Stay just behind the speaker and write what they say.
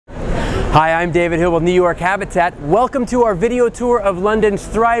Hi, I'm David Hill with New York Habitat. Welcome to our video tour of London's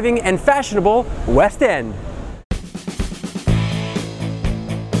thriving and fashionable West End.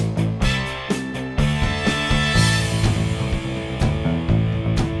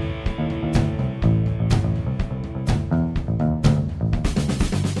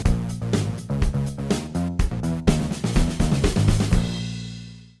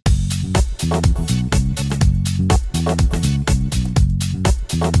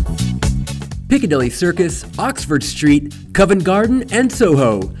 Piccadilly Circus, Oxford Street, Covent Garden, and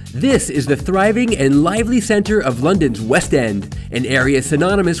Soho. This is the thriving and lively center of London's West End, an area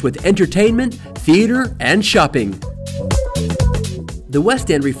synonymous with entertainment, theatre, and shopping. The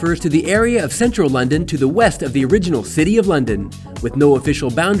West End refers to the area of central London to the west of the original City of London. With no official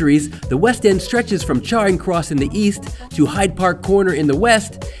boundaries, the West End stretches from Charring Cross in the east to Hyde Park Corner in the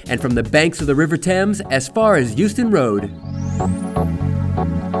west, and from the banks of the River Thames as far as Euston Road.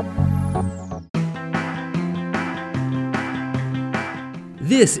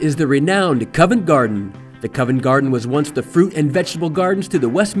 This is the renowned Covent Garden. The Covent Garden was once the fruit and vegetable gardens to the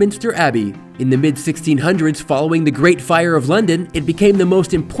Westminster Abbey. In the mid-1600s, following the Great Fire of London, it became the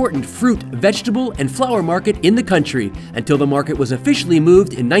most important fruit, vegetable, and flower market in the country, until the market was officially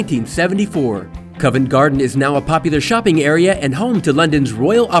moved in 1974. Covent Garden is now a popular shopping area and home to London's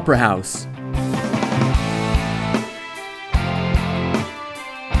Royal Opera House.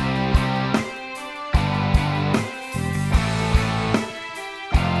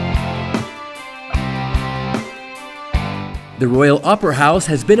 The Royal Opera House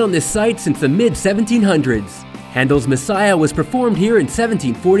has been on this site since the mid-1700s. Handel's Messiah was performed here in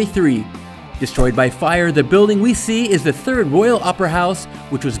 1743. Destroyed by fire, the building we see is the third Royal Opera House,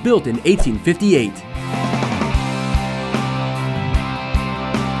 which was built in 1858.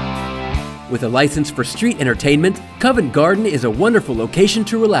 With a license for street entertainment, Covent Garden is a wonderful location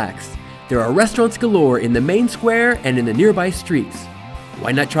to relax. There are restaurants galore in the main square and in the nearby streets.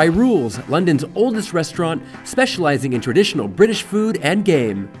 Why not try Rules, London's oldest restaurant specializing in traditional British food and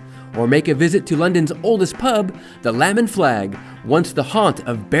game? Or make a visit to London's oldest pub, the Lamb and Flag, once the haunt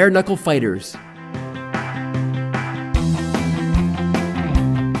of bare-knuckle fighters.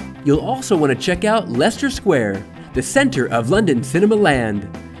 You'll also want to check out Leicester Square, the center of London cinema land.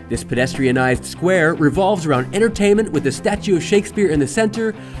 This pedestrianized square revolves around entertainment with the statue of Shakespeare in the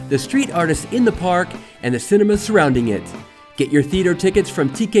center, the street artists in the park, and the cinemas surrounding it. Get your theater tickets from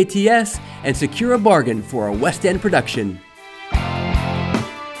TKTS and secure a bargain for a West End production.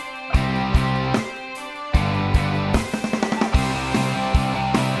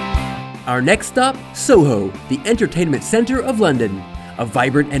 Our next stop, Soho, the entertainment center of London. A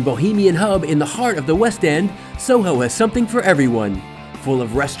vibrant and bohemian hub in the heart of the West End, Soho has something for everyone. Full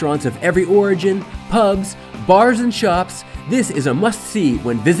of restaurants of every origin, pubs, bars and shops, this is a must-see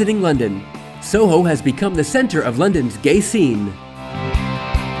when visiting London. Soho has become the center of London's gay scene.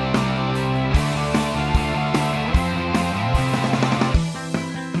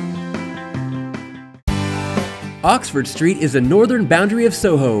 Oxford Street is the northern boundary of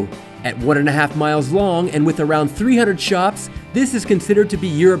Soho. At 1.5 miles long and with around 300 shops, this is considered to be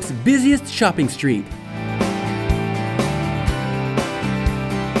Europe's busiest shopping street.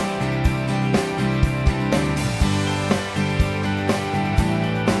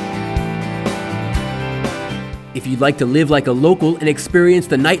 If you'd like to live like a local and experience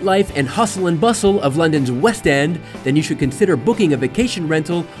the nightlife and hustle and bustle of London's West End, then you should consider booking a vacation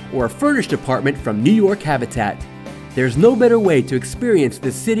rental or a furnished apartment from New York Habitat. There's no better way to experience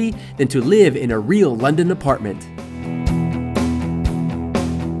this city than to live in a real London apartment.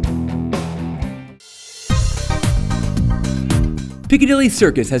 Piccadilly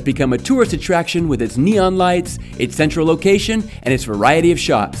Circus has become a tourist attraction with its neon lights, its central location, and its variety of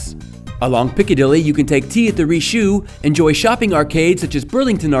shops. Along Piccadilly, you can take tea at the Richoux, enjoy shopping arcades such as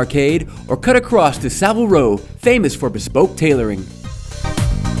Burlington Arcade, or cut across to Savile Row, famous for bespoke tailoring.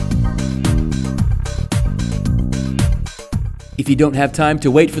 If you don't have time to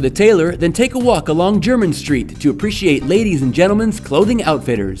wait for the tailor, then take a walk along Jermyn Street to appreciate ladies and gentlemen's clothing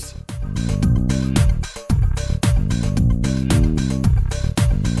outfitters.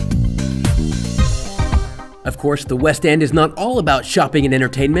 Of course, the West End is not all about shopping and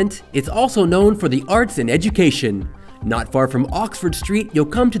entertainment. It's also known for the arts and education. Not far from Oxford Street, you'll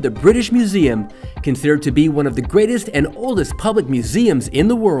come to the British Museum, considered to be one of the greatest and oldest public museums in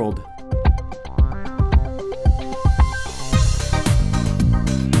the world.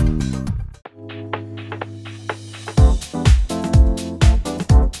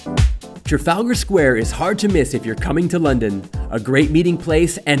 Trafalgar Square is hard to miss if you're coming to London. A great meeting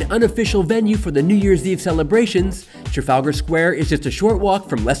place and unofficial venue for the New Year's Eve celebrations, Trafalgar Square is just a short walk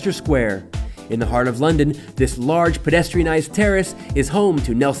from Leicester Square. In the heart of London, this large pedestrianised terrace is home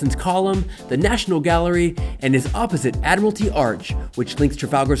to Nelson's Column, the National Gallery, and is opposite Admiralty Arch, which links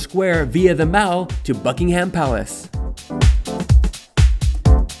Trafalgar Square via the Mall to Buckingham Palace.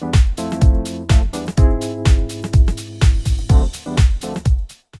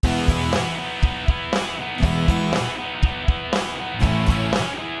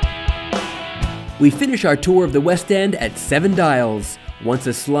 We finish our tour of the West End at Seven Dials. Once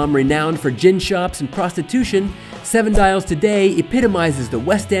a slum renowned for gin shops and prostitution, Seven Dials today epitomizes the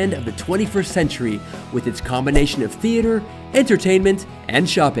West End of the 21st century with its combination of theater, entertainment, and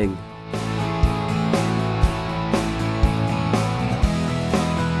shopping.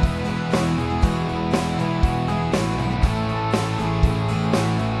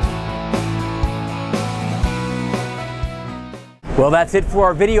 Well, that's it for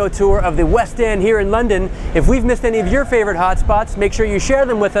our video tour of the West End here in London. If we've missed any of your favorite hotspots, make sure you share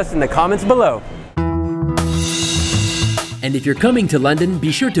them with us in the comments below. And if you're coming to London,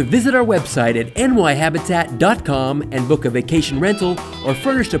 be sure to visit our website at nyhabitat.com and book a vacation rental or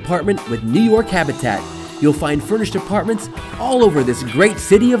furnished apartment with New York Habitat. You'll find furnished apartments all over this great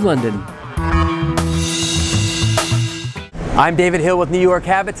city of London. I'm David Hill with New York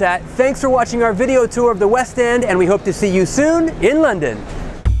Habitat. Thanks for watching our video tour of the West End, and we hope to see you soon in London.